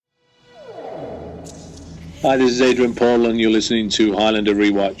Hi, this is Adrian Paul, and you're listening to Highlander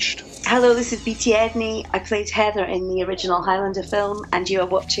Rewatched. Hello, this is BT Edney. I played Heather in the original Highlander film, and you are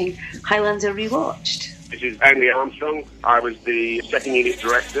watching Highlander Rewatched. This is Andy Armstrong. I was the second unit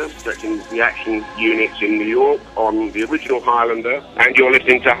director, directing the action units in New York on the original Highlander, and you're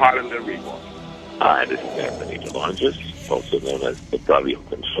listening to Highlander Rewatched. Hi, this is Anthony DeLongis, also known as the Octavio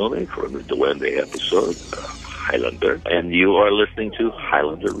Consone from the Duende episode, Highlander, and you are listening to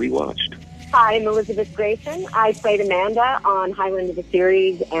Highlander Rewatched. Hi, I'm Elizabeth Grayson. I played Amanda on Highlander the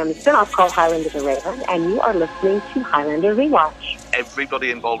series and the spin-off called Highlander the Raven, and you are listening to Highlander Rewatch.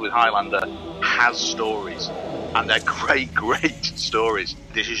 Everybody involved with Highlander has stories, and they're great, great stories.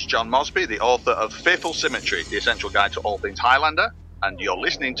 This is John Mosby, the author of Fearful Symmetry, the essential guide to all things Highlander, and you're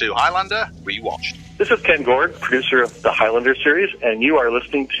listening to Highlander Rewatched. This is Ken Gord, producer of the Highlander series, and you are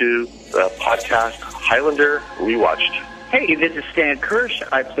listening to the podcast Highlander Rewatched. Hey, this is Stan Kirsch.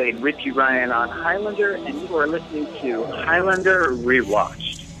 I played Richie Ryan on Highlander, and you are listening to Highlander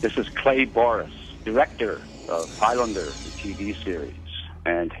Rewatched. This is Clay Boris, director of Highlander, the TV series,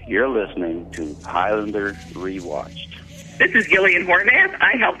 and you're listening to Highlander Rewatched. This is Gillian Horvath.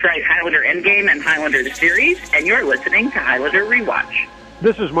 I helped write Highlander Endgame and Highlander the series, and you're listening to Highlander Rewatch.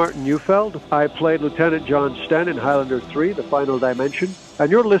 This is Martin Neufeld. I played Lieutenant John Sten in Highlander 3, The Final Dimension,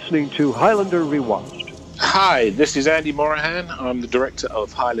 and you're listening to Highlander Rewatched. Hi, this is Andy Morahan. I'm the director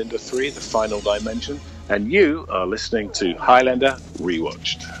of Highlander 3, The Final Dimension, and you are listening to Highlander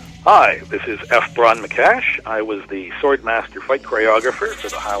Rewatched. Hi, this is F. Bron McCash. I was the Swordmaster fight choreographer for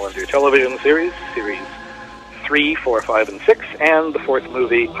the Highlander television series, Series 3, 4, 5, and 6, and the fourth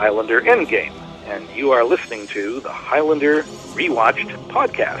movie, Highlander Endgame. And you are listening to the Highlander Rewatched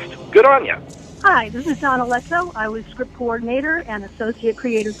podcast. Good on ya! Hi, this is Donna Letzo. I was script coordinator and associate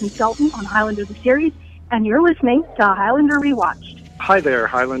creative consultant on Highlander the series, and you're listening to Highlander Rewatched. Hi there,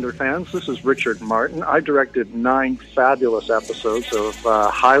 Highlander fans. This is Richard Martin. I directed 9 fabulous episodes of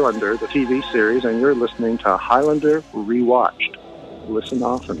Highlander, the TV series, and you're listening to Highlander Rewatched. Listen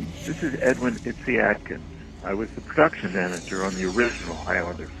often. This is Edwin Itzy Atkins. I was the production manager on the original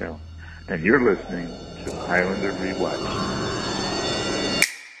Highlander film, and you're listening to Highlander Rewatched.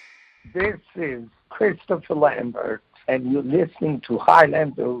 This is Christopher Lambert, and you're listening to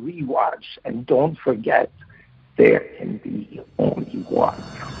Highlander Rewatch. And don't forget, there can be only one.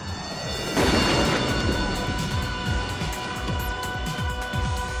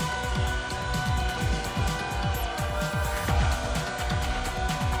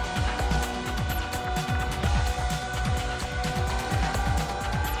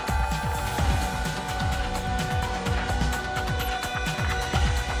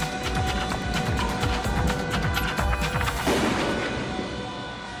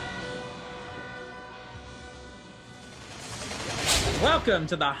 Welcome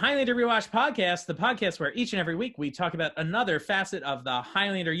to the Highlander Rewatch podcast, the podcast where each and every week we talk about another facet of the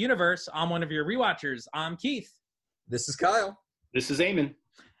Highlander universe. I'm one of your rewatchers. I'm Keith. This is Kyle. This is Eamon.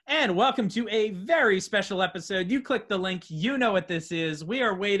 And welcome to a very special episode. You click the link, you know what this is. We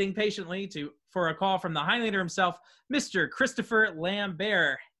are waiting patiently for a call from the Highlander himself, Mr. Christopher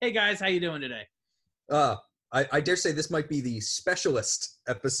Lambert. Hey guys, how you doing today? I dare say this might be the specialist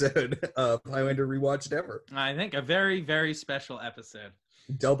episode of Highlander Rewatched ever. I think a very, very special episode.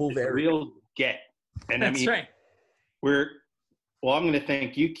 Double very. Real get. And That's right. I'm going to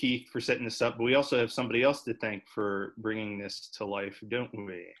thank you, Keith, for setting this up, but we also have somebody else to thank for bringing this to life, don't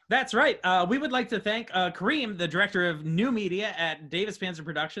we? That's right. We would like to thank Kareem, the director of new media at Davis Panzer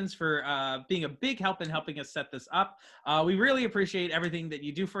Productions, for being a big help in helping us set this up. We really appreciate everything that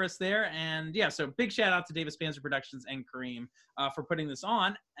you do for us there. And yeah, so big shout out to Davis Panzer Productions and Kareem for putting this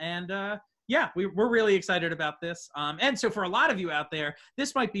on. And yeah, we're really excited about this. And so for a lot of you out there,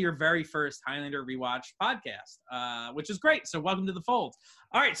 this might be your very first Highlander Rewatch podcast, which is great. So welcome to the fold.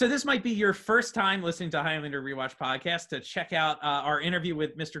 All right, so this might be your first time listening to Highlander Rewatch podcast to check out our interview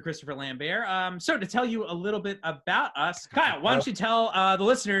with Mr. Christopher Lambert. So to tell you a little bit about us, Kyle, why don't you tell the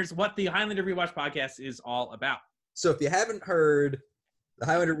listeners what the Highlander Rewatch podcast is all about? So if you haven't heard, the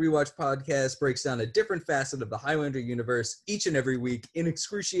Highlander Rewatch podcast breaks down a different facet of the Highlander universe each and every week in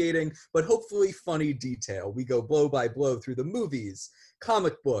excruciating but hopefully funny detail. We go blow by blow through the movies,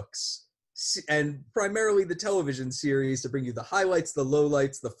 comic books, and primarily the television series to bring you the highlights, the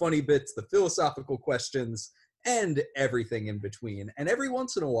lowlights, the funny bits, the philosophical questions, and everything in between. And every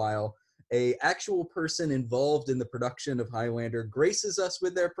once in a while, a actual person involved in the production of Highlander graces us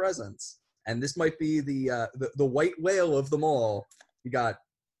with their presence. And this might be the white whale of them all. You got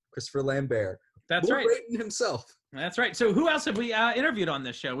Christopher Lambert. That's right. Rating himself. That's right. So who else have we interviewed on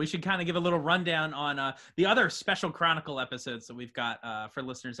this show? We should kind of give a little rundown on the other special Chronicle episodes that we've got for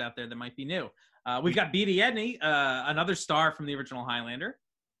listeners out there that might be new. We've got Beatty Edney, another star from the original Highlander.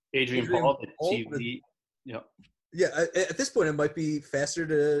 Adrian Paul, the TV. Yep. Yeah, at this point, it might be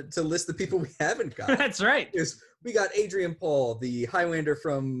faster to list the people we haven't got. That's right. Because we got Adrian Paul, the Highlander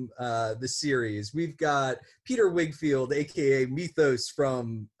from the series. We've got Peter Wigfield, a.k.a. Mythos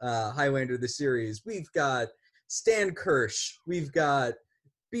from Highlander the series. We've got Stan Kirsch. We've got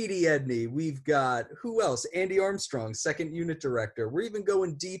Beatty Edney. We've got, who else? Andy Armstrong, second unit director. We're even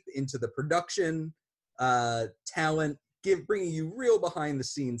going deep into the production, talent, bringing you real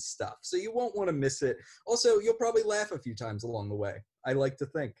behind-the-scenes stuff. So you won't want to miss it. Also, you'll probably laugh a few times along the way, I like to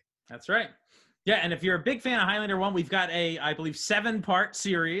think. That's right. Yeah, and if you're a big fan of Highlander 1, we've got a, I believe, 7-part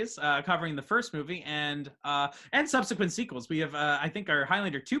series covering the first movie and subsequent sequels. We have, I think, our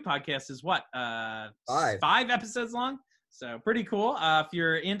Highlander 2 podcast is what? 5 episodes long? So pretty cool. If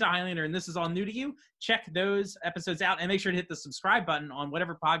you're into Highlander and this is all new to you, check those episodes out and make sure to hit the subscribe button on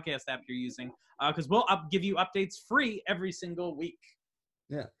whatever podcast app you're using because we'll give you updates free every single week.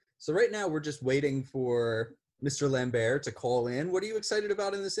 Yeah. So right now we're just waiting for Mr. Lambert to call in. What are you excited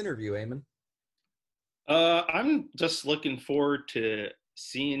about in this interview, Eamon? I'm just looking forward to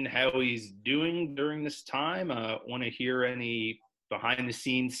seeing how he's doing during this time. Want to hear any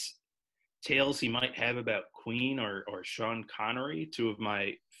behind-the-scenes tales he might have about Queen or Sean Connery, two of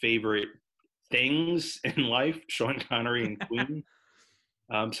my favorite things in life, Sean Connery and Queen.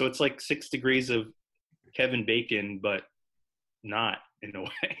 So it's like 6 degrees of Kevin Bacon, but not in a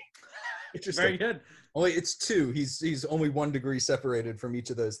way. Very good. Only it's 2. He's only 1 degree separated from each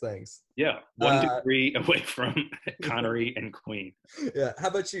of those things. Yeah, 1 degree away from Connery and Queen. Yeah. How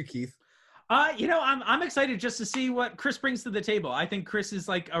about you, Keith? I'm excited just to see what Chris brings to the table. I think Chris is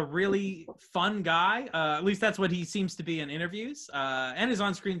like a really fun guy. At least that's what he seems to be in interviews. And his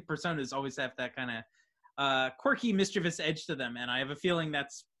on-screen personas always have that kind of quirky, mischievous edge to them. And I have a feeling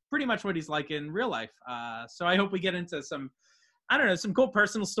that's pretty much what he's like in real life. So I hope we get into some cool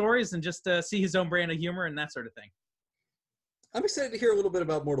personal stories and just see his own brand of humor and that sort of thing. I'm excited to hear a little bit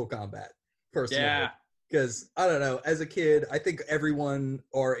about Mortal Kombat, personally. Yeah. Because, I don't know, as a kid, I think everyone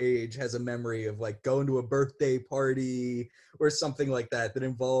our age has a memory of, like, going to a birthday party or something like that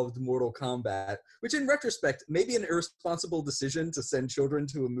involved Mortal Kombat, which in retrospect, may be an irresponsible decision to send children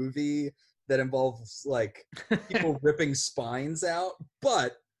to a movie that involves, like, people ripping spines out.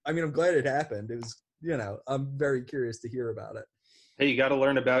 But, I mean, I'm glad it happened. It was, I'm very curious to hear about it. Hey, you got to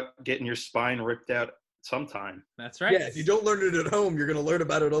learn about getting your spine ripped out sometime. That's right. Yeah, if you don't learn it at home, you're going to learn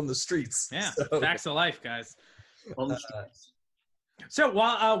about it on the streets. Yeah, so. Facts of life, guys. On the streets. So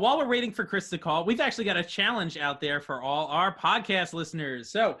while we're waiting for Chris to call, we've actually got a challenge out there for all our podcast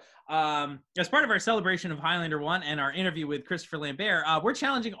listeners. So as part of our celebration of Highlander 1 and our interview with Christopher Lambert, we're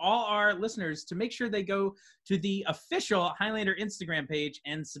challenging all our listeners to make sure they go to the official Highlander Instagram page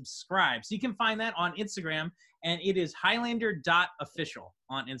and subscribe. So you can find that on Instagram, and it is Highlander.official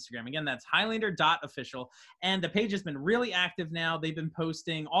on Instagram. Again, that's Highlander.official. And the page has been really active now. They've been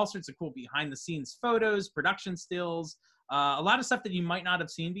posting all sorts of cool behind-the-scenes photos, production stills, a lot of stuff that you might not have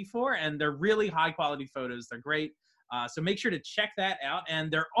seen before, and they're really high-quality photos. They're great. So make sure to check that out.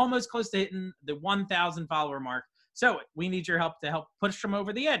 And they're almost close to hitting the 1,000 follower mark. So we need your help to help push them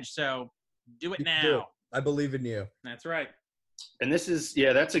over the edge. So do it now. I believe in you. That's right. And this is,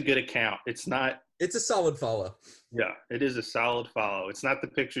 that's a good account. It's a solid follow. Yeah, it is a solid follow. It's not the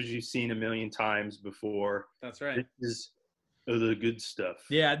pictures you've seen a million times before. That's right. This is the good stuff.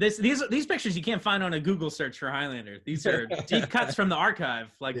 Yeah, these pictures you can't find on a Google search for Highlander. These are deep cuts from the archive,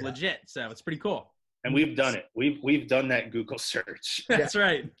 legit. So it's pretty cool. And we've done it. We've done that Google search. That's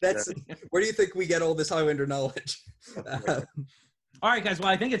right. Where do you think we get all this Highlander knowledge? All right, guys. Well,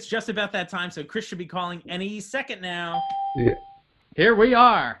 I think it's just about that time. So Chris should be calling any second now. Yeah. Here we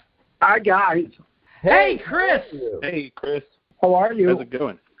are. Hi, guys. Hey, Chris. Hey, Chris. How are you? How's it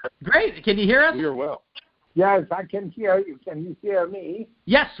going? Great. Can you hear us? We're well. Yes, I can hear you. Can you hear me?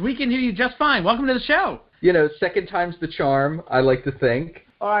 Yes, we can hear you just fine. Welcome to the show. Second time's the charm, I like to think.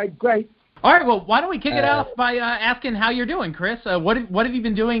 All right, great. All right, well, why don't we kick it off by asking how you're doing, Chris? What have you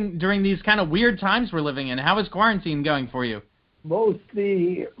been doing during these kind of weird times we're living in? How is quarantine going for you?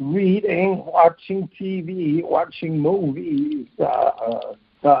 Mostly reading, watching TV, watching movies,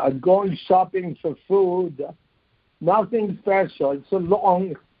 going shopping for food. Nothing special.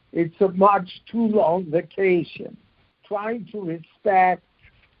 It's a much too long vacation. Trying to respect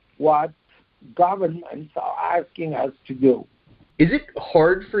what governments are asking us to do. Is it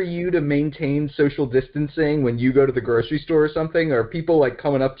hard for you to maintain social distancing when you go to the grocery store or something? Are people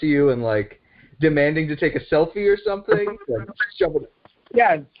coming up to you and demanding to take a selfie or something? Like, shoving it.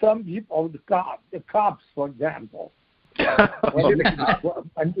 Yeah, some people, the cops, for example, when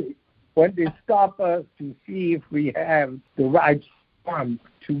they stop us to see if we have the right form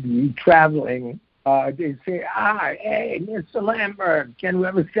to be traveling, they say, hey, Mr. Lambert, can we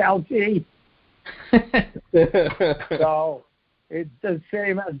have a selfie? So it's the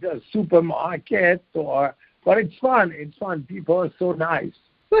same as the supermarket, but it's fun. It's fun. People are so nice.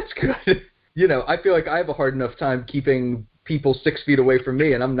 That's good. You know, I feel like I have a hard enough time keeping people 6 feet away from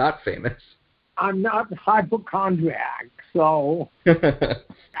me, and I'm not famous. I'm not hypochondriac, so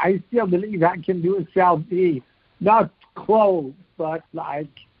I still believe I can do a selfie, not close, but like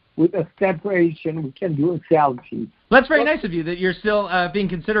with a separation, we can do a selfie. That's very nice of you that you're still being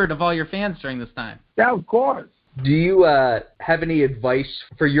considerate of all your fans during this time. Yeah, of course. Do you have any advice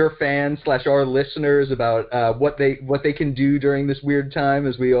for your fans / our listeners about what they can do during this weird time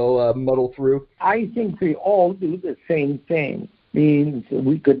as we all muddle through? I think we all do the same thing. Means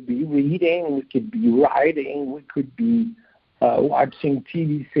we could be reading, we could be writing, we could be watching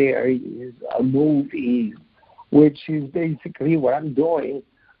TV series, movies, which is basically what I'm doing.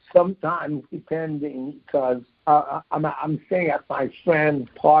 Sometimes depending, because I'm staying at my friend's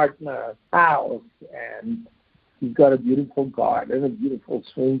partner's house, and he's got a beautiful garden, a beautiful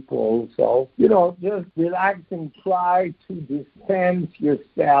swimming pool. So, just relax and try to distance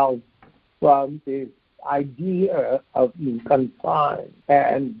yourself from this idea of being confined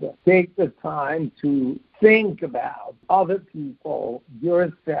and take the time to think about other people,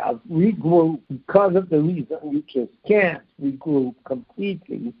 yourself, regroup because of the reason you just can't regroup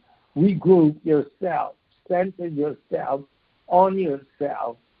completely. Regroup yourself, center yourself on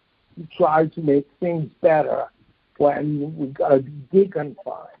yourself to try to make things better when we got to be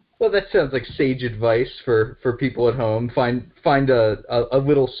deconfined. Well, that sounds like sage advice for people at home. Find a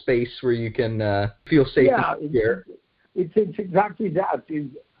little space where you can feel safe and secure. It's exactly that. Is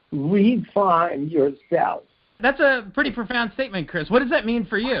refine yourself. That's a pretty profound statement, Chris. What does that mean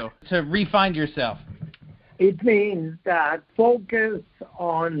for you, to refine yourself? It means that focus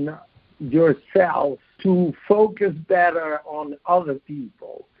on yourself to focus better on other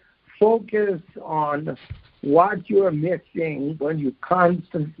people. Focus on what you're missing when you're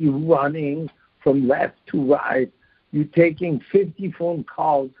constantly running from left to right. You're taking 50 phone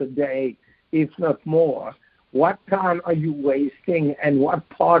calls a day, if not more. What time are you wasting, and what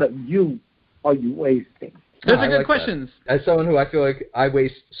part of you are you wasting? Those are good questions. That. As someone who I feel like I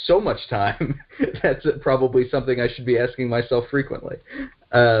waste so much time, that's probably something I should be asking myself frequently.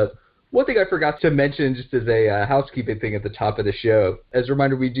 One thing I forgot to mention, just as a housekeeping thing at the top of the show, as a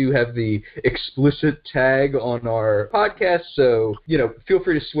reminder, we do have the explicit tag on our podcast, so, feel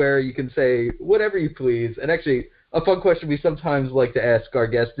free to swear. You can say whatever you please. And actually, a fun question we sometimes like to ask our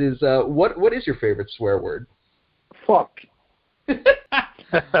guests is, what is your favorite swear word? Fuck.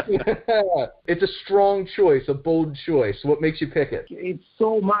 It's a strong choice, a bold choice. What makes you pick it? It's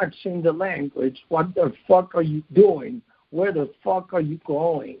so much in the language. What the fuck are you doing? Where the fuck are you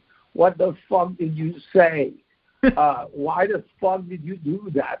going? What the fuck did you say? Why the fuck did you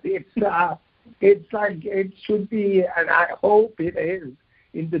do that? It's like it should be, and I hope it is,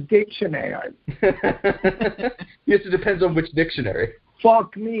 in the dictionary. Yes, it depends on which dictionary.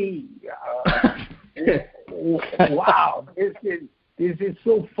 Fuck me. Wow, this is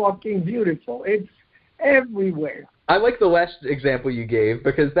so fucking beautiful. It's everywhere. I like the last example you gave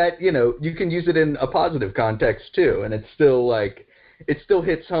because that, you can use it in a positive context too, and it's still like, it still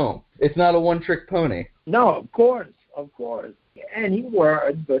hits home. It's not a one-trick pony. No, of course. Any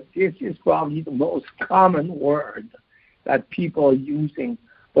word, but this is probably the most common word that people are using.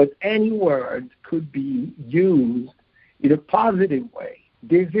 But any word could be used in a positive way.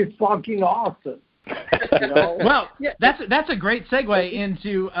 This is fucking awesome. Well, that's a great segue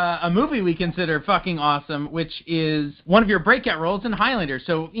into a movie we consider fucking awesome, which is one of your breakout roles in Highlander.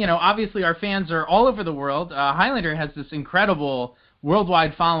 So, obviously our fans are all over the world. Highlander has this incredible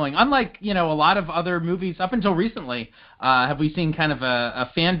worldwide following. Unlike, a lot of other movies up until recently, have we seen kind of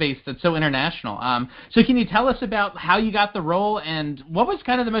a fan base that's so international. So can you tell us about how you got the role and what was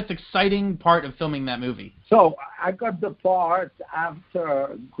kind of the most exciting part of filming that movie? So I got the part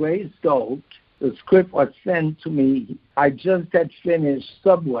after Greystoke. The script was sent to me. I just had finished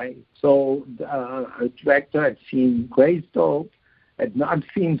Subway. So the director had seen Greystoke, had not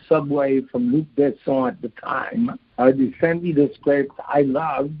seen Subway from Luc Besson at the time. They sent me the script. I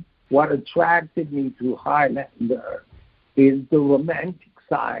loved. What attracted me to Highlander is the romantic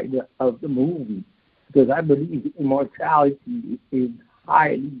side of the movie, because I believe immortality is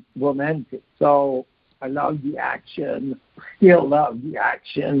highly romantic. So I love the action, still love the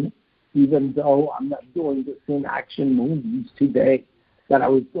action, even though I'm not doing the same action movies today that I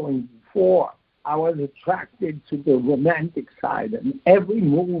was doing before. I was attracted to the romantic side, and every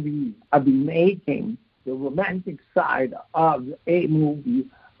movie I've been making, the romantic side of a movie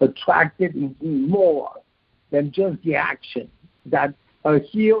attracted me more than just the action. That a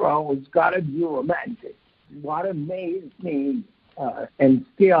hero has got to be romantic. What amazed me and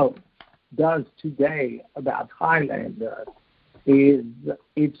still does today about Highlander is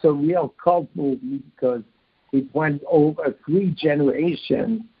it's a real cult movie because it went over 3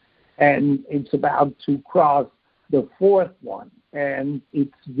 generations, and it's about to cross the 4th one. And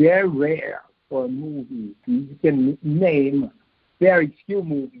it's very rare for a movie. You can name very few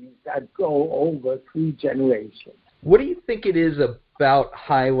movies that go over 3 generations. What do you think it is about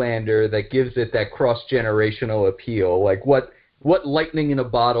Highlander that gives it that cross-generational appeal? Like, what lightning in a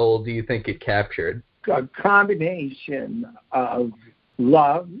bottle do you think it captured? A combination of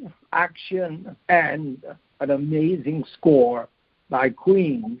love, action, and an amazing score by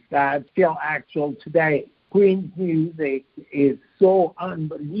Queen that's still actual today. Queen's music is so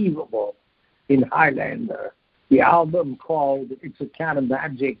unbelievable in Highlander. The album called It's a Kind of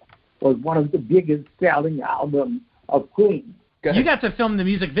Magic was one of the biggest selling albums of Queen. You got to film the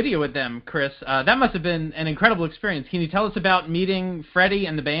music video with them, Chris. That must have been an incredible experience. Can you tell us about meeting Freddie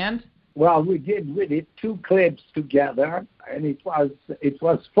and the band? Well, we did 2 clips together, and it was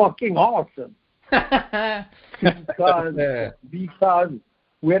fucking awesome. because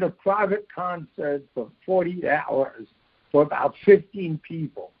we had a private concert for 40 hours for about 15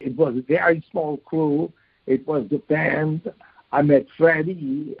 people. It was a very small crew. It was the band. I met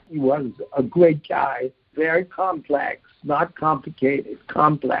Freddie. He was a great guy, very complex, not complicated,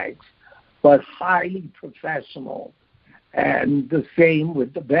 complex, but highly professional. And the same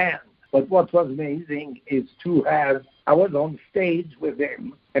with the band. But what was amazing is I was on stage with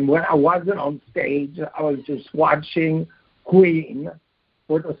him, and when I wasn't on stage, I was just watching Queen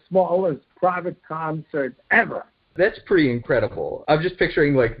for the smallest private concert ever. That's pretty incredible. I'm just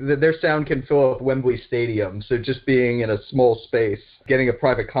picturing, like, their sound can fill up Wembley Stadium, so just being in a small space, getting a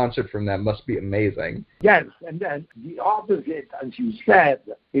private concert from them must be amazing. Yes, and then the opposite, as you said,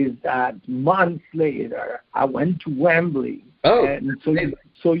 is that months later, I went to Wembley. Oh, and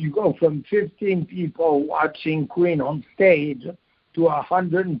so you go from 15 people watching Queen on stage to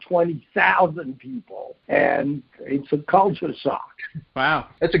 120,000 people, and it's a culture shock. Wow.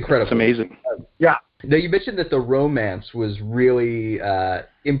 That's incredible. That's amazing. Yeah. Now, you mentioned that the romance was really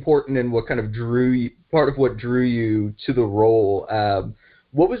important in what kind of part of what drew you to the role.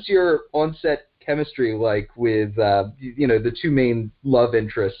 What was your on-set chemistry like with, the 2 main love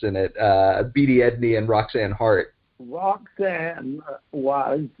interests in it, Beatty Edney and Roxanne Hart? Roxanne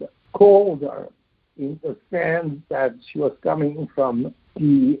was colder in the sense that she was coming from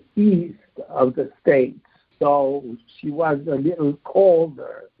the east of the States. So she was a little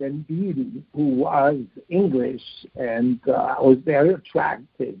colder than Beatty, who was English, and was very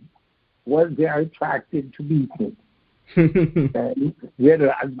attracted to Beatty. And we had,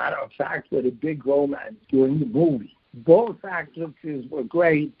 as a matter of fact, we had a big romance during the movie. Both actresses were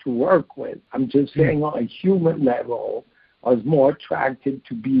great to work with. I'm just saying on a human level, I was more attracted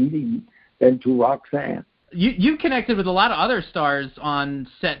to Beatty than to Roxanne. You connected with a lot of other stars on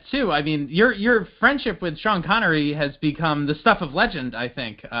set too. I mean, your friendship with Sean Connery has become the stuff of legend, I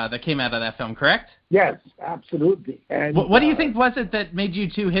think, that came out of that film, correct? Yes, absolutely. And what do you think was it that made you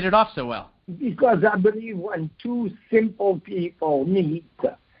 2 hit it off so well? Because I believe when 2 simple people meet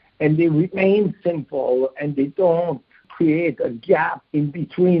and they remain simple and they don't create a gap in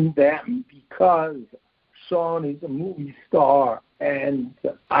between them because Sean is a movie star and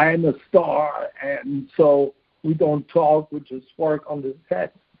I'm a star, and so we don't talk, we just work on the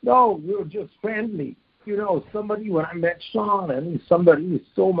set. No, we were just friendly. When I met Sean, and somebody with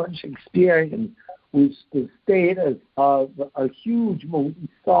so much experience, with the status of a huge movie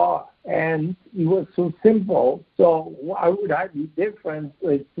star, and he was so simple. So why would I be different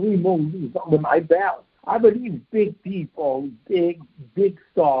with 3 movies under my belt? I believe big people, big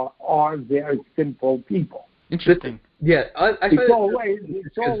stars are very simple people. Interesting. Yeah, it's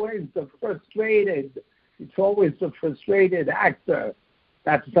always the frustrated actor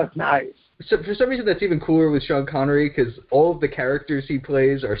that's nice. So for some reason, that's even cooler with Sean Connery, because all of the characters he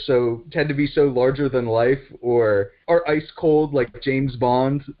plays tend to be so larger than life, or are ice cold like James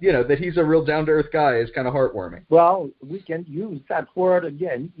Bond. That he's a real down to earth guy is kind of heartwarming. Well, we can use that word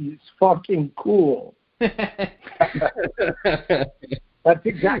again. He's fucking cool. That's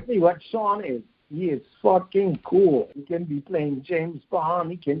exactly what Sean is. He is fucking cool. He can be playing James Bond.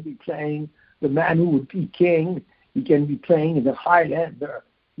 He can be playing the man who would be king. He can be playing the Highlander.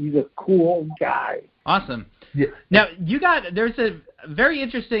 He's a cool guy. Awesome. Yeah. Now, there's a very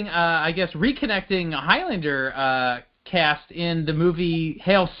interesting, I guess, reconnecting Highlander cast in the movie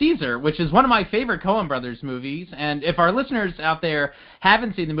Hail Caesar, which is one of my favorite Coen Brothers movies. And if our listeners out there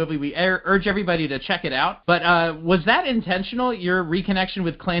haven't seen the movie, we urge everybody to check it out. But was that intentional, your reconnection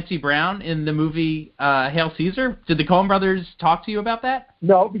with Clancy Brown in the movie Hail Caesar? Did the Coen Brothers talk to you about that?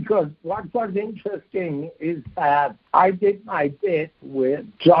 No, because what was interesting is that I did my bit with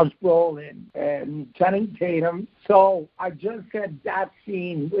Josh Brolin and Channing Tatum, so I just had that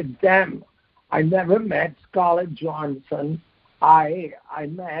scene with them. I never met Scarlett Johansson. I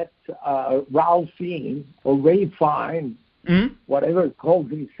met Ralph Fiennes or Ray Fiennes, whatever he calls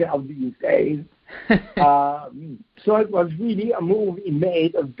himself these days. So it was really a movie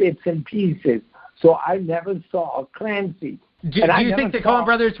made of bits and pieces. So I never saw Clancy. Do you think the Coen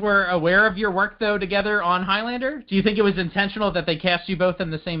Brothers were aware of your work, though, together on Highlander? Do you think it was intentional that they cast you both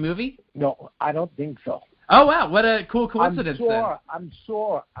in the same movie? No, I don't think so. Oh, wow. What a cool coincidence, I'm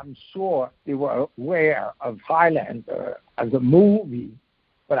sure they were aware of Highlander as a movie,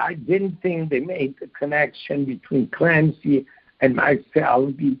 but I didn't think they made the connection between Clancy and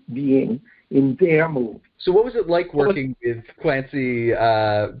myself being in their movie. So what was it like working with Clancy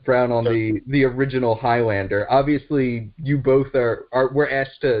Brown on the original Highlander? Obviously, you both were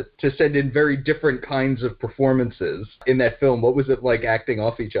asked to send in very different kinds of performances in that film. What was it like acting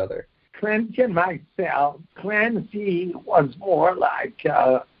off each other? Clancy and myself, Clancy was more like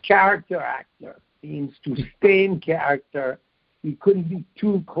a character actor. Means to stay in character. He couldn't be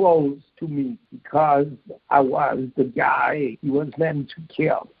too close to me because I was the guy he was meant to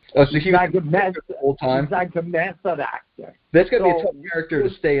kill. Oh, so he was like the whole time? He's like a method actor. That's got to be a tough character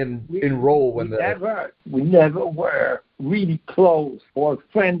to stay in role when we never were really close or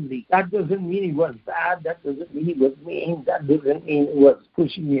friendly. That doesn't mean he was bad. That doesn't mean he was mean. That doesn't mean he was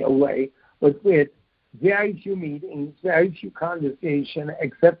pushing me away. But with very few meetings, very few conversation,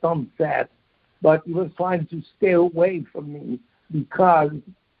 except on set. But he was trying to stay away from me because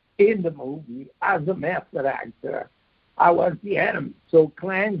in the movie, as a method actor, I was the enemy. So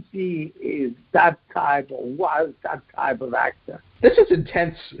Clancy is that type, or was that type of actor. This is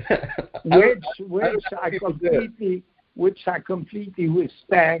intense. Which I completely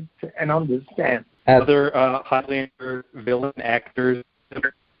respect and understand. Other Highlander villain actors,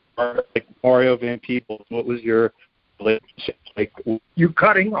 like Mario Van Peebles, what was your relationship like? You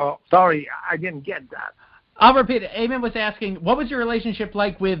cutting off? Sorry, I didn't get that. I'll repeat it. Eamon was asking, what was your relationship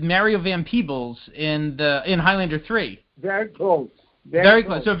like with Mario Van Peebles in Highlander 3? Very close. Very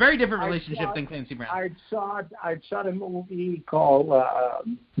close. So a very different relationship than Clancy Brown. I shot a movie called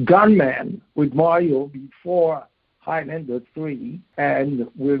Gunman with Mario before Highlander 3, and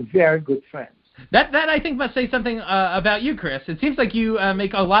we're very good friends. That I think must say something about you, Chris. It seems like you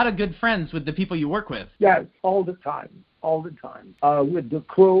make a lot of good friends with the people you work with. Yes, all the time. With the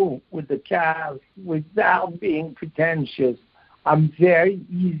crew, with the cast, without being pretentious. I'm very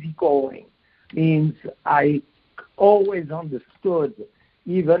easygoing. Means I always understood,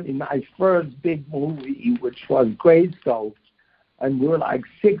 even in my first big movie, which was Greystoke, and we were like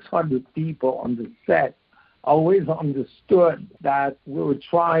 600 people on the set, I always understood that we were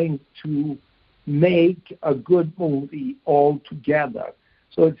trying to make a good movie all together.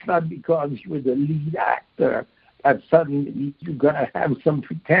 So it's not because you're the lead actor that suddenly you're going to have some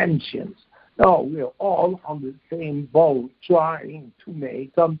pretensions. No, we're all on the same boat trying to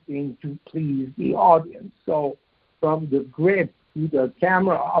make something to please the audience. So from the grip to the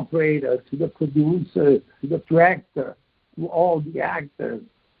camera operator to the producer to the director to all the actors,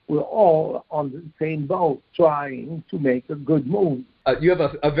 we're all on the same boat trying to make a good movie. You have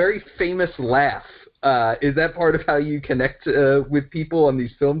a very famous laugh. Is that part of how you connect with people on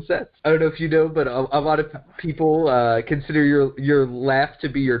these film sets? I don't know if you know, but a lot of people consider your laugh to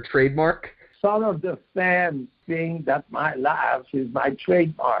be your trademark. Some of the fans think that my laugh is my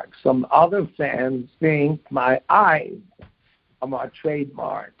trademark. Some other fans think my eyes are my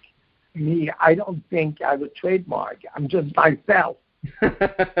trademark. Me, I don't think I have a trademark. I'm just myself.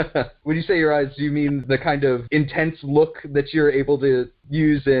 When you say your eyes, do you mean the kind of intense look that you're able to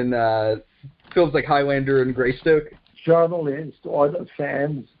use in films like Highlander and Greystoke? Journalists or the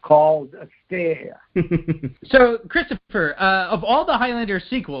fans called a stare. So, Christopher, of all the Highlander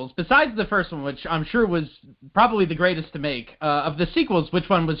sequels, besides the first one, which I'm sure was probably the greatest to make, of the sequels, which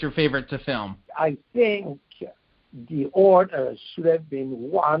one was your favorite to film? I think the order should have been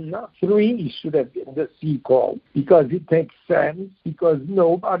 1. 3 should have been the sequel, because it makes sense, because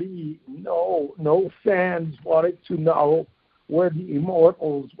no fans wanted to know where the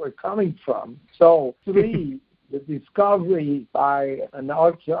Immortals were coming from. So 3 the discovery by an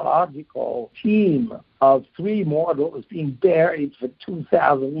archaeological team of 3 mortals being buried for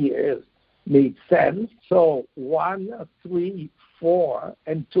 2,000 years made sense. So 1, 3, 4,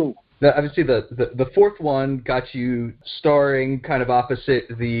 and 2. Now, obviously, the fourth one got you starring kind of opposite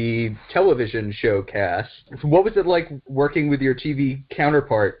the television show cast. What was it like working with your TV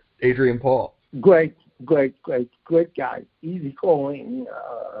counterpart, Adrian Paul? Great guy, easygoing,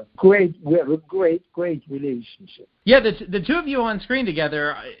 great. We have a great relationship. Yeah, the two of you on screen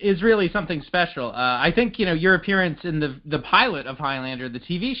together is really something special. I think your appearance in the pilot of Highlander, the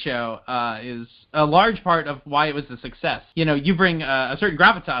TV show, is a large part of why it was a success. You bring a certain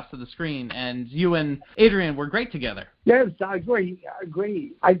gravitas to the screen, and you and Adrian were great together. Yes, I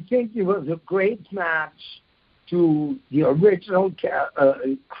agree. I think it was a great match to the original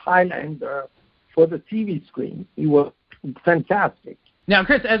Highlander for the TV screen. He was fantastic. Now,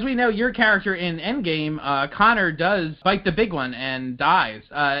 Chris, as we know, your character in Endgame, Connor, does bite the big one and dies.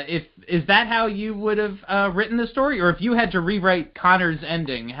 Is that how you would have written the story? Or if you had to rewrite Connor's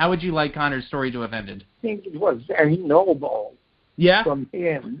ending, how would you like Connor's story to have ended? I think it was very noble from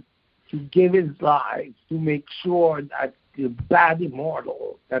him to give his life to make sure that the bad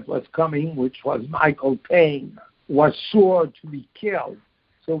immortal that was coming, which was Michael Payne, was sure to be killed.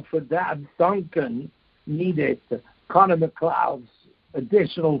 So for that, Duncan needed Connor McLeod's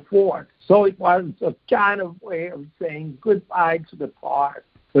additional force. So it was a kind of way of saying goodbye to the part,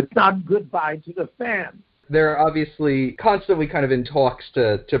 but not goodbye to the fans. They're obviously constantly kind of in talks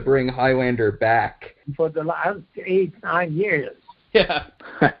to bring Highlander back. For the last 8-9 years. Yeah.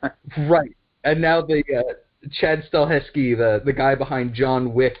 Right. And now the Chad Stahelski, the guy behind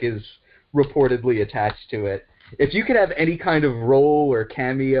John Wick, is reportedly attached to it. If you could have any kind of role or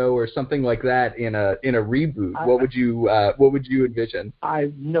cameo or something like that in a reboot, what would you envision? I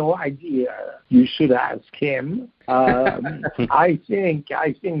have no idea. You should ask him. I think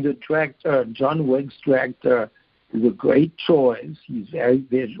the director, John Wick's director, is a great choice. He's very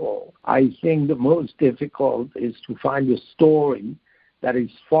visual. I think the most difficult is to find a story that is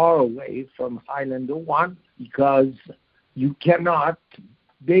far away from Highlander 1, because you cannot,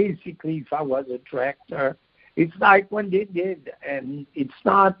 basically, if I was a director, it's like when they did, and it's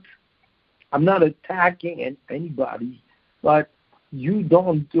not, I'm not attacking anybody, but you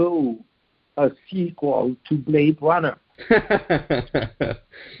don't do a sequel to Blade Runner.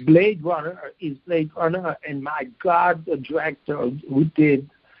 Blade Runner is Blade Runner, and my God, the director who did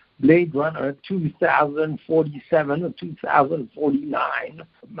Blade Runner 2047 or 2049,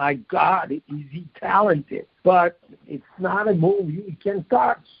 my God, is he talented. But it's not a movie you can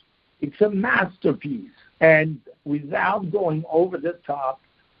touch. It's a masterpiece. And without going over the top,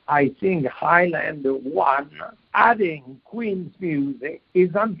 I think Highlander 1, adding Queen's music, is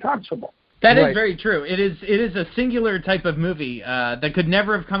untouchable. That is very true. It is a singular type of movie that could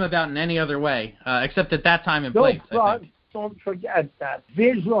never have come about in any other way, except at that time and place. Don't forget that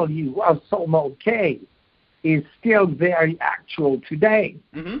visually Russell Mulcahy is still very actual today.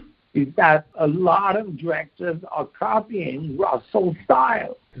 Mm-hmm. Is that a lot of directors are copying Russell's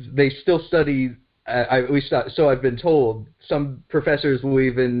style. They still study... at least so I've been told. Some professors will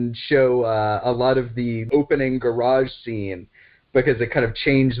even show a lot of the opening garage scene because it kind of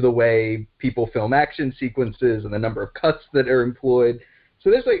changed the way people film action sequences and the number of cuts that are employed. So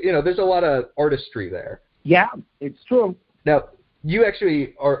there's a lot of artistry there. Yeah, it's true. Now, you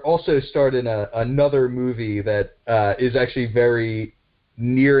actually are also starred in another movie that is actually very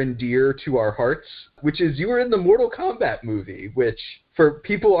near and dear to our hearts, which is you were in the Mortal Kombat movie, which for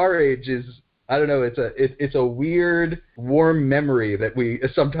people our age is, I don't know, it's a weird, warm memory that we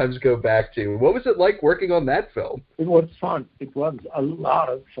sometimes go back to. What was it like working on that film? It was fun. It was a lot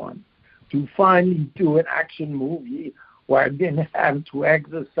of fun to finally do an action movie where I didn't have to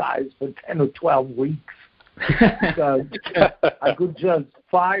exercise for 10 or 12 weeks. Because I could just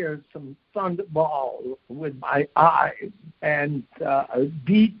fire some thunderball with my eyes and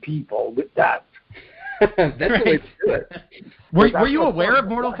beat people with that. That's the way to do it. Were you aware of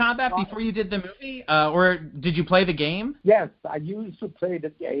Mortal Kombat before you did the movie, or did you play the game? Yes, I used to play the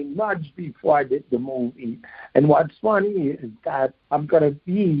game much before I did the movie. And what's funny is that I'm going to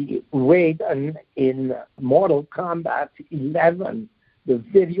be Raiden in Mortal Kombat 11, the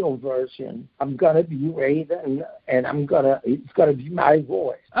video version. I'm going to be Raiden, and it's going to be my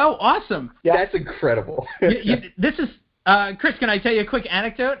voice. Oh, awesome. Yeah. That's incredible. This is... Chris, can I tell you a quick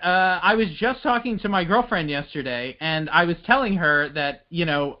anecdote? I was just talking to my girlfriend yesterday, and I was telling her that,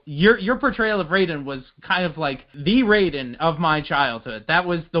 your portrayal of Raiden was kind of like the Raiden of my childhood. That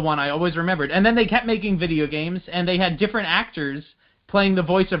was the one I always remembered. And then they kept making video games, and they had different actors playing the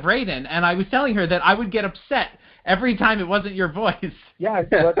voice of Raiden, and I was telling her that I would get upset every time it wasn't your voice. Yeah,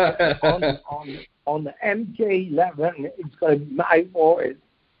 but on the MK11, it's going to be my voice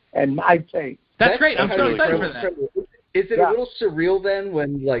and my face. That's great. I'm so excited for that. Is it a little surreal then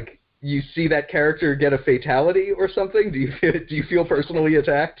when like you see that character get a fatality or something? Do you feel personally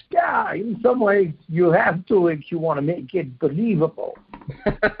attacked? Yeah, in some ways you have to if you want to make it believable.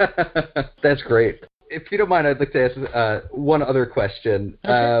 That's great. If you don't mind, I'd like to ask one other question.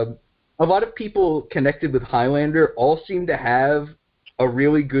 Okay. A lot of people connected with Highlander all seem to have a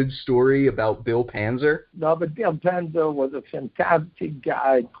really good story about Bill Panzer. No, but Bill Panzer was a fantastic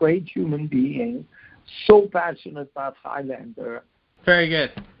guy, great human being, so passionate about Highlander. Very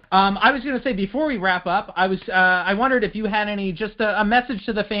good. I was going to say, before we wrap up, I wondered if you had just a message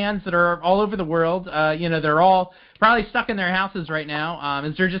to the fans that are all over the world. They're all probably stuck in their houses right now.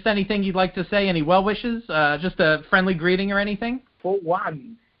 Is there just anything you'd like to say, any well wishes, just a friendly greeting or anything? For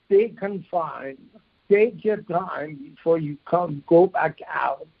one, stay confined. Take your time before you go back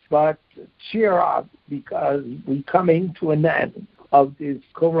out. But cheer up, because we're coming to an end of this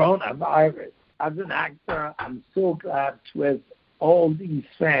coronavirus. As an actor, I'm so glad to have all these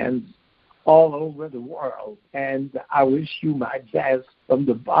fans all over the world, and I wish you my best from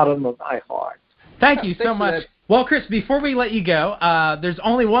the bottom of my heart. Thank you so much. Well, Chris, before we let you go, there's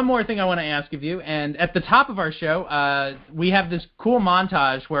only one more thing I want to ask of you, and at the top of our show, we have this cool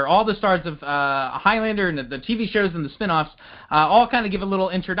montage where all the stars of Highlander and the TV shows and the spin-offs all kind of give a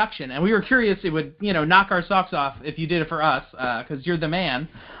little introduction, and we were curious it would, knock our socks off if you did it for us, because you're the man.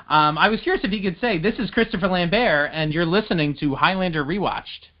 I was curious if you could say, this is Christopher Lambert, and you're listening to Highlander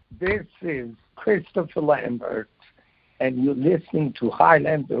Rewatched. This is Christopher Lambert, and you're listening to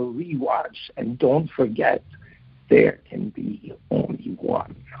Highlander Rewatched, and don't forget, there can be only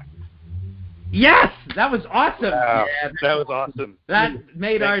one. Yes! That was awesome! Wow, yeah, that was awesome. That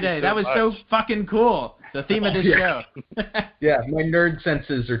made our day. That was so fucking cool. The theme of this show. Yeah, my nerd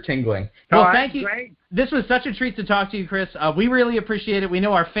senses are tingling. Well, thank you. This was such a treat to talk to you, Chris. We really appreciate it. We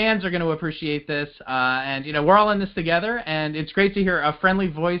know our fans are going to appreciate this. And, we're all in this together. And it's great to hear a friendly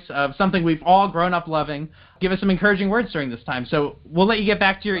voice of something we've all grown up loving. Give us some encouraging words during this time. So we'll let you get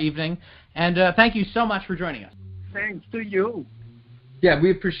back to your evening. And thank you so much for joining us. Thanks to you. Yeah,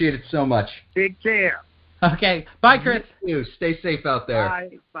 we appreciate it so much. Take care. Okay. Bye, Chris. You. Stay safe out there.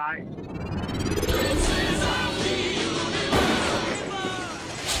 Bye. Bye.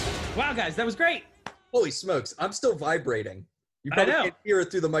 Wow, guys, that was great. Holy smokes, I'm still vibrating. You probably can't hear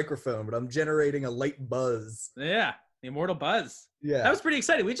it through the microphone, but I'm generating a light buzz. Yeah, the immortal buzz. Yeah. That was pretty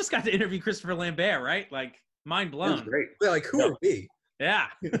exciting. We just got to interview Christopher Lambert, right? Like, mind blown. That was great. Yeah, like, who are we? Yeah.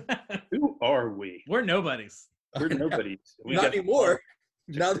 Who are we? We're nobodies. We're nobodies. Not anymore.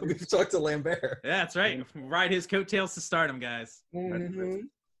 Now that we've talked to Lambert. Yeah, that's right. Ride his coattails to stardom, guys. Mm-hmm.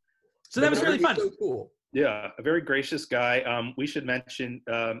 So that was really fun. So cool. Yeah, a very gracious guy. We should mention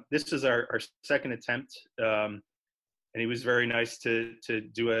this is our second attempt, and he was very nice to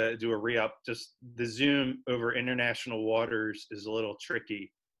do a re-up. Just the Zoom over international waters is a little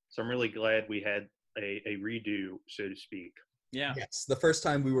tricky, so I'm really glad we had a redo, so to speak. Yeah. Yes, the first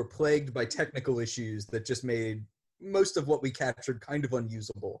time we were plagued by technical issues that just made most of what we captured kind of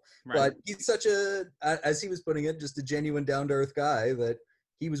unusable. Right. But he's such as he was putting it, just a genuine down-to-earth guy that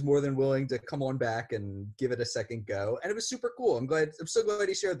he was more than willing to come on back and give it a second go. And it was super cool. I'm so glad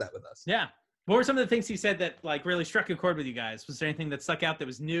he shared that with us. Yeah. What were some of the things he said that like really struck a chord with you guys? Was there anything that stuck out that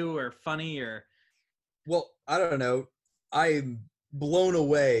was new or funny or? Well, I don't know. I'm blown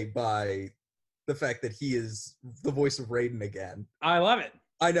away by the fact that he is the voice of Raiden again. I love it.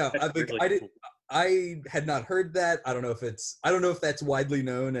 I know. I had not heard that. I don't know if that's widely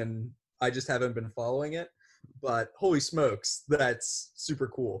known, and I just haven't been following it. But holy smokes, that's super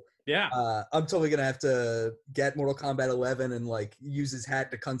cool. Yeah. I'm totally gonna have to get Mortal Kombat 11 and like use his hat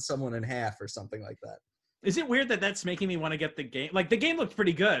to cut someone in half or something like that. Is it weird that that's making me want to get the game? Like the game looked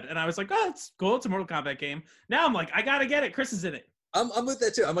pretty good, and I was like, oh, it's cool. It's a Mortal Kombat game. Now I'm like, I gotta get it. Chris is in it. I'm with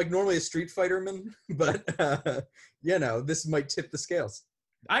that too. I'm like normally a Street Fighter man, but this might tip the scales.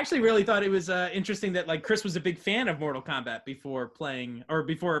 I actually really thought it was interesting that like Chris was a big fan of Mortal Kombat before portraying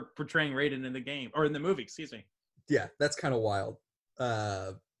Raiden in the game or in the movie. Excuse me. Yeah, that's kind of wild.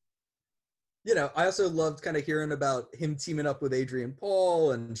 I also loved kind of hearing about him teaming up with Adrian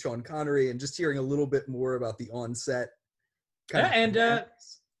Paul and Sean Connery, and just hearing a little bit more about the on-set.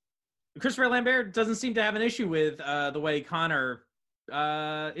 Christopher Lambert doesn't seem to have an issue with the way Connor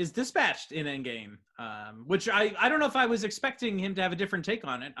is dispatched in Endgame, which I don't know if I was expecting him to have a different take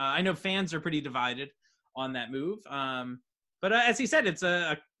on it. I know fans are pretty divided on that move, but as he said, it's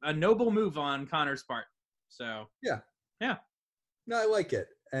a noble move on Connor's part. So yeah. No, I like it.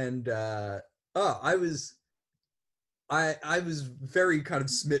 And I was very kind of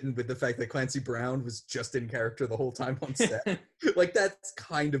smitten with the fact that Clancy Brown was just in character the whole time on set. Like, that's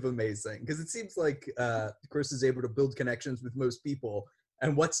kind of amazing, because it seems like Chris is able to build connections with most people,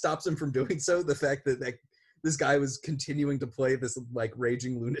 and what stops him from doing so? The fact that this guy was continuing to play this like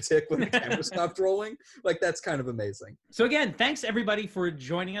raging lunatic when the camera stopped rolling. Like, that's kind of amazing. So again, thanks everybody for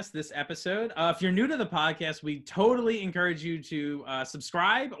joining us this episode. If you're new to the podcast, we totally encourage you to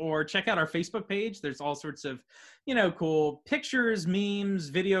subscribe or check out our Facebook page. There's all sorts of, cool pictures, memes,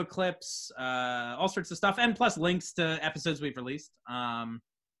 video clips, all sorts of stuff, and plus links to episodes we've released.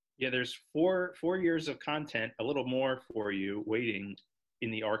 Yeah, there's four years of content, a little more for you waiting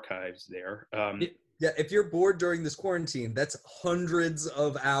in the archives there. Yeah, if you're bored during this quarantine, that's hundreds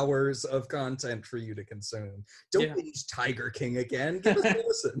of hours of content for you to consume. Don't binge Tiger King again. Give us a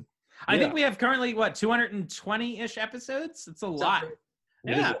listen. I think we have currently, 220-ish episodes? It's a lot.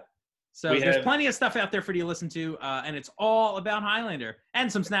 Yeah. So there's plenty of stuff out there for you to listen to, and it's all about Highlander.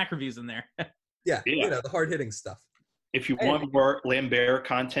 And some snack reviews in there. The hard-hitting stuff. If you want more Lambert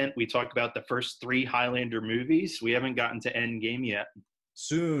content, we talked about the first 3 Highlander movies. We haven't gotten to Endgame yet.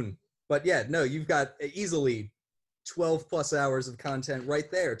 Soon. But yeah, no, you've got easily 12 plus hours of content right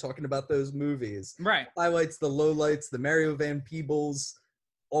there talking about those movies. Right. Highlights, the lowlights, the Mario Van Peebles,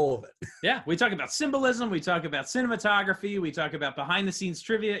 all of it. Yeah, we talk about symbolism, we talk about cinematography, we talk about behind the scenes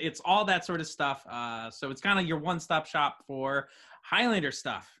trivia. It's all that sort of stuff. So it's kind of your one-stop shop for Highlander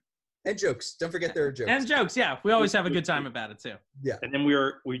stuff. And jokes. Don't forget there are jokes. And jokes, yeah. We always have a good time about it too. Yeah. And then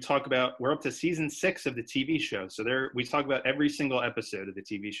we're up to season 6 of the TV show. So we talk about every single episode of the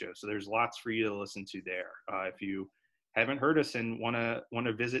TV show. So there's lots for you to listen to there. If you haven't heard us and want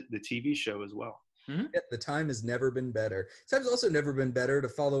to visit the TV show as well. Mm-hmm. Yeah, the time has never been better. Time's also never been better to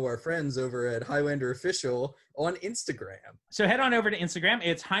follow our friends over at Highlander Official on Instagram. So head on over to Instagram.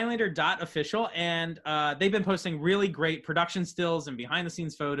 It's Highlander.official, and they've been posting really great production stills and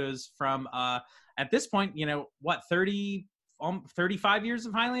behind-the-scenes photos from, at this point, 35 years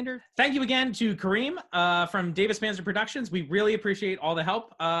of Highlander. Thank you again to Kareem from Davis Panzer Productions. We really appreciate all the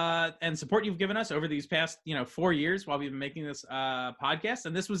help and support you've given us over these past 4 years while we've been making this podcast.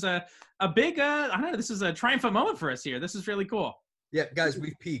 And this was a big, this is a triumphant moment for us here. This is really cool. Yeah, guys,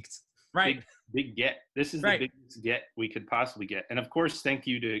 we've peaked. Right. Big get. This is the biggest get we could possibly get. And of course, thank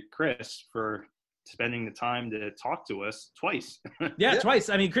you to Chris for spending the time to talk to us twice. Yeah, twice.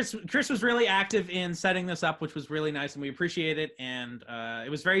 I mean, Chris was really active in setting this up, which was really nice, and we appreciate it. And it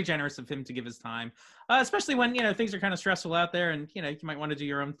was very generous of him to give his time, especially when things are kind of stressful out there, and you might want to do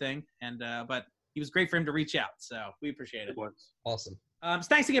your own thing. And but he was great for him to reach out, so we appreciate it. Awesome. So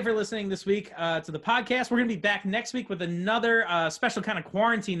thanks again for listening this week to the podcast. We're going to be back next week with another special kind of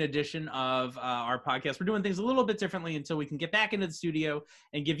quarantine edition of our podcast. We're doing things a little bit differently until we can get back into the studio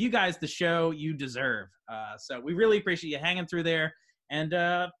and give you guys the show you deserve. So we really appreciate you hanging through there. And,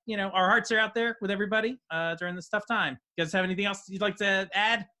 our hearts are out there with everybody during this tough time. You guys have anything else you'd like to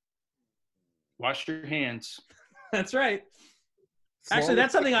add? Wash your hands. That's right. Actually,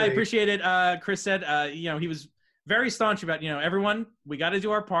 that's something I appreciated. Chris said, he was very staunch about, everyone, we got to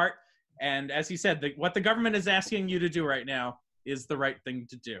do our part. And as he said, what the government is asking you to do right now is the right thing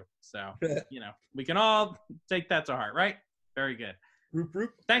to do. So, we can all take that to heart, right? Very good.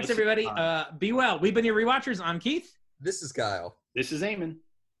 Thanks, everybody. Be well. We've been your Rewatchers. I'm Keith. This is Kyle. This is Eamon.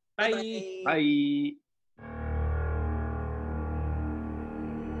 Bye. Bye.